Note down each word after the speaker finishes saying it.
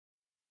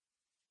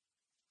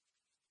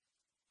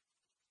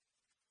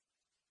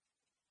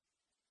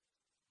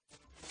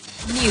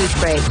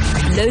Newsbreak,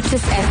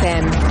 Lotus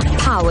FM,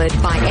 powered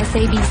by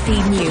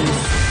SABC News.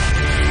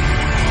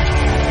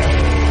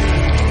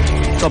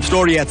 Top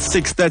story at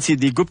 6:30.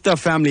 The Gupta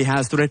family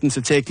has threatened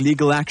to take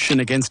legal action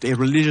against a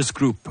religious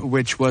group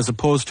which was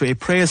opposed to a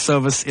prayer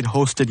service it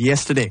hosted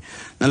yesterday.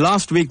 Now,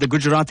 last week, the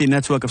Gujarati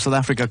Network of South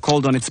Africa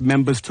called on its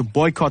members to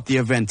boycott the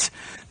event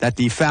that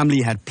the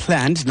family had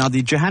planned. Now,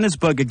 the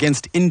Johannesburg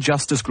Against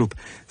Injustice group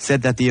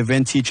said that the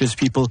event teaches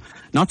people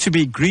not to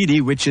be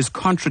greedy, which is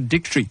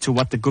contradictory to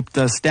what the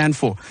Guptas stand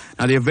for.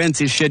 Now, the event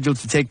is scheduled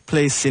to take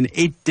place in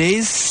 8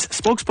 days.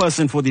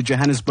 Spokesperson for the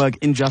Johannesburg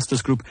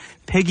Injustice Group,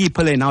 Peggy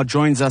Pillay, now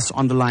joins us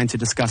on the line to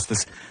discuss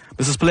this.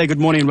 Mrs. Pillay, good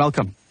morning and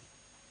welcome.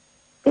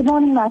 Good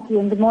morning, Matthew,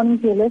 and good morning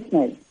to your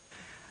listeners.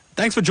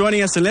 Thanks for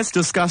joining us, and let's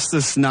discuss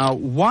this now.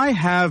 Why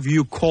have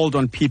you called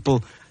on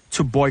people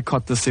to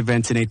boycott this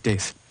event in 8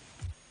 days?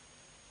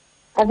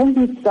 I think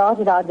we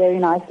started out very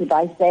nicely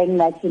by saying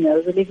that,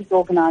 religious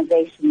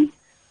organizations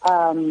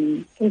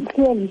can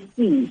clearly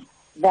see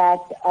that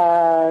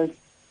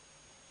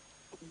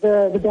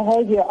the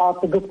behavior of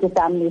the Gupta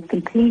family is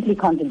completely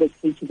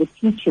contradictory to the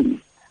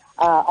teachings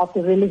of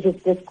the religious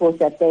discourse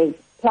that they've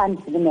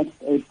planned for the next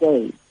 8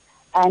 days.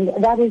 And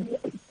that is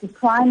the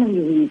primary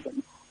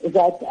reason is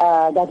that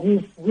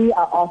we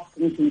are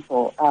asking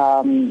people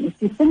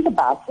to think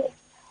about this,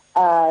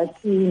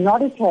 to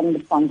not attend the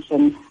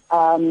function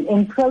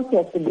in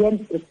protest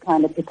against this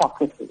kind of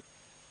hypocrisy.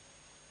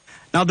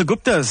 Now, the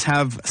Guptas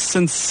have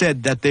since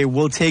said that they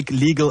will take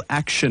legal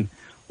action.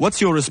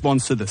 What's your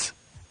response to this?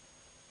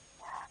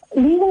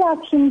 Legal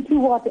action to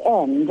what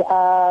end?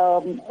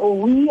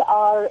 We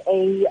are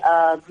a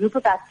group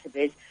of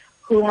activists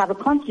who have a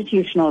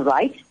constitutional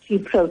right to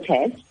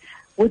protest,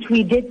 which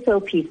we did so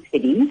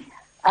peacefully.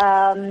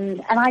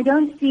 And I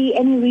don't see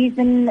any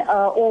reason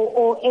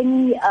or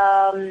any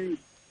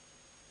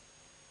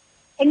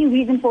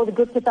reason for the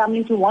Gupta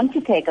family to want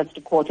to take us to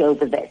court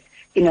over this,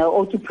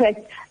 or to press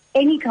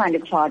any kind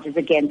of charges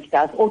against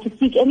us or to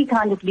seek any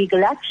kind of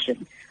legal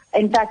action.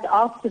 In fact,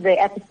 after the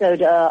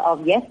episode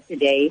of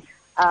yesterday,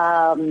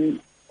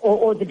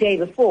 or the day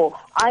before,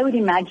 I would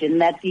imagine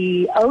that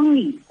the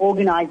only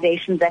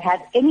organizations that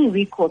have any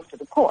recourse to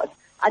the court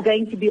are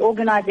going to be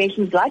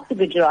organizations like the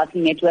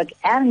Gujarati Network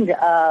and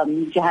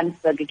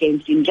Johannesburg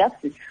Against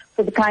Injustice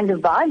for the kind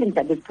of violence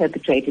that was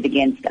perpetrated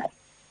against us.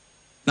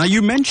 Now,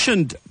 you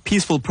mentioned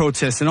peaceful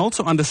protests and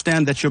also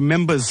understand that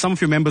some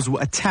of your members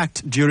were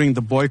attacked during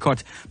the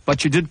boycott,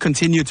 but you did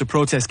continue to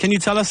protest. Can you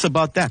tell us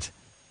about that?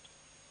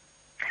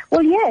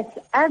 Well, yes,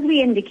 as we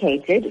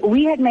indicated,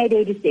 we had made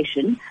a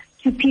decision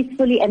to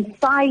peacefully and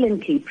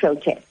silently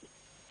protest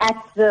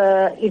at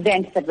the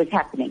event that was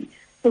happening.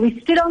 So we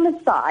stood on the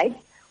side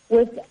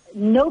with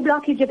no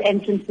blockage of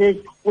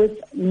entrances,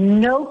 with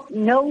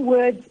no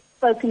words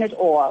spoken at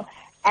all,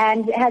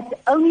 and had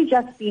only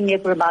just been there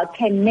for about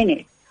 10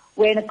 minutes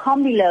when a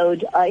combi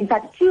load, in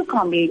fact, 2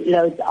 combi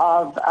loads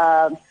of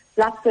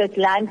Black First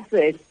Land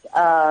First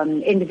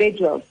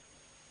individuals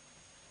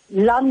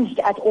lunged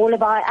at all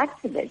of our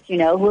activists, who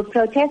were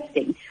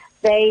protesting.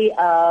 They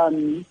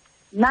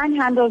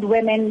manhandled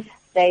women.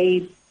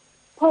 They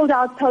pulled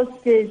out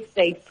posters.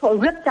 They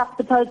ripped up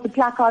the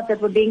placards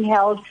that were being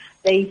held.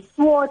 They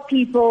swore at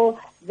people.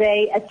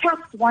 They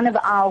attacked one of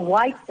our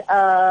white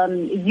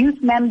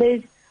youth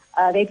members.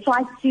 They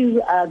tried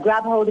to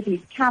grab hold of his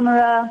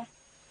camera.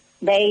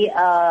 They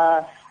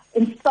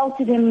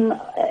insulted him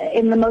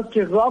in the most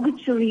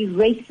derogatory,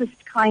 racist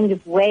kind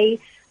of way.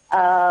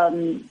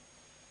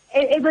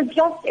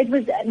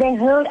 They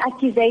hurled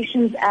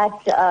accusations at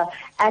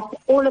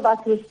all of us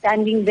who were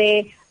standing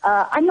there.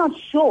 I'm not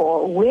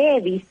sure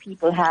where these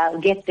people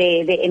get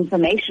their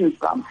information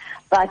from,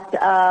 but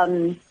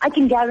I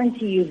can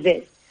guarantee you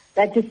this,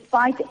 that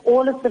despite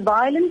all of the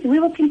violence, we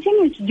will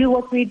continue to do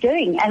what we're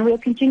doing, and we'll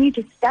continue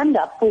to stand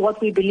up for what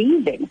we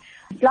believe in.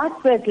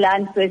 Black First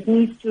Land First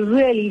needs to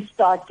really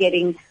start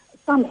getting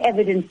some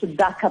evidence to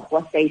back up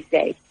what they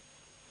say.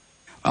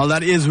 Well,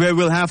 that is where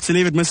we'll have to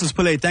leave it. Mrs.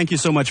 Pillay, thank you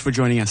so much for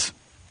joining us.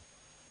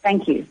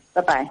 Thank you.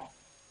 Bye-bye.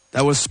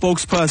 That was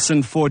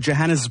spokesperson for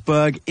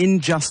Johannesburg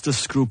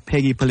Injustice Group,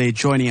 Peggy Pillay,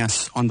 joining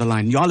us on the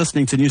line. You're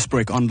listening to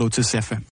Newsbreak on Lotus FM.